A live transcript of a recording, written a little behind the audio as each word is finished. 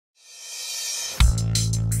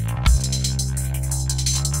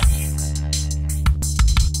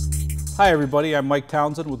Hi everybody, I'm Mike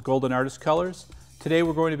Townsend with Golden Artist Colors. Today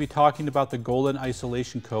we're going to be talking about the Golden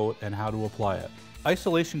Isolation Coat and how to apply it.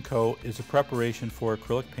 Isolation coat is a preparation for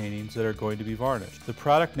acrylic paintings that are going to be varnished. The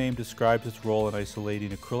product name describes its role in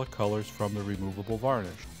isolating acrylic colors from the removable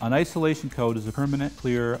varnish. An isolation coat is a permanent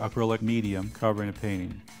clear acrylic medium covering a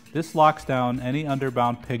painting. This locks down any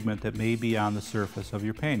underbound pigment that may be on the surface of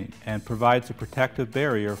your painting and provides a protective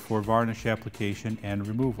barrier for varnish application and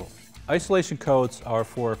removal. Isolation coats are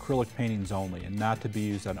for acrylic paintings only and not to be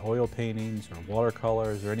used on oil paintings or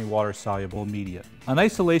watercolors or any water-soluble media. An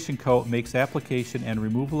isolation coat makes application and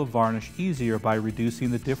removal of varnish easier by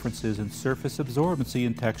reducing the differences in surface absorbency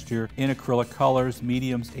and texture in acrylic colors,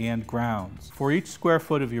 mediums, and grounds. For each square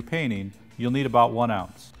foot of your painting, you'll need about 1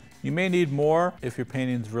 ounce. You may need more if your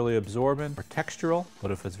painting is really absorbent or textural,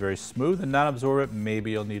 but if it's very smooth and non-absorbent,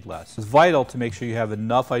 maybe you'll need less. It's vital to make sure you have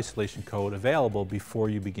enough isolation coat available before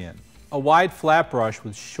you begin. A wide flat brush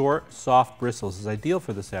with short, soft bristles is ideal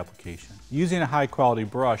for this application. Using a high-quality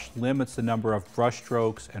brush limits the number of brush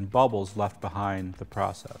strokes and bubbles left behind the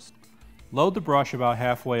process. Load the brush about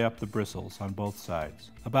halfway up the bristles on both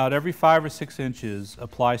sides. About every 5 or 6 inches,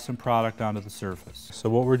 apply some product onto the surface. So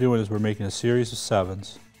what we're doing is we're making a series of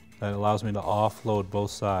 7s that allows me to offload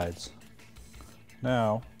both sides.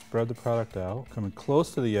 Now, spread the product out, coming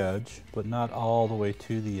close to the edge, but not all the way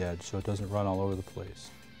to the edge so it doesn't run all over the place.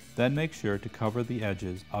 Then make sure to cover the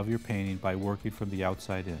edges of your painting by working from the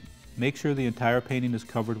outside in. Make sure the entire painting is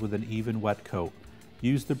covered with an even wet coat.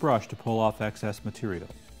 Use the brush to pull off excess material.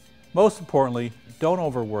 Most importantly, don't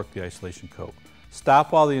overwork the isolation coat.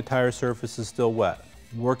 Stop while the entire surface is still wet.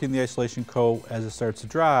 Working the isolation coat as it starts to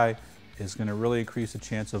dry is going to really increase the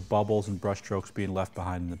chance of bubbles and brush strokes being left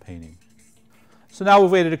behind in the painting. So now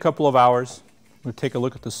we've waited a couple of hours. We'll take a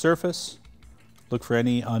look at the surface. Look for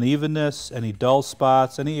any unevenness, any dull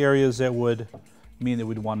spots, any areas that would mean that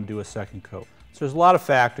we'd want to do a second coat. So there's a lot of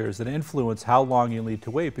factors that influence how long you'll need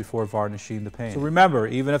to wait before varnishing the paint. So remember,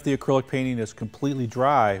 even if the acrylic painting is completely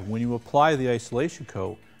dry, when you apply the isolation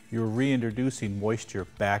coat, you're reintroducing moisture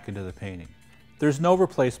back into the painting. There's no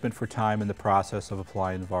replacement for time in the process of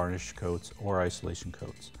applying varnish coats or isolation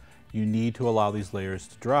coats. You need to allow these layers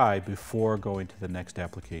to dry before going to the next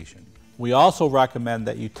application. We also recommend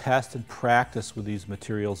that you test and practice with these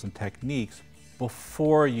materials and techniques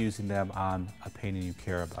before using them on a painting you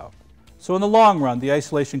care about. So in the long run, the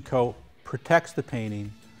isolation coat protects the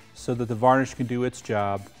painting so that the varnish can do its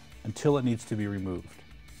job until it needs to be removed.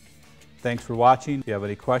 Thanks for watching. If you have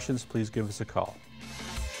any questions, please give us a call.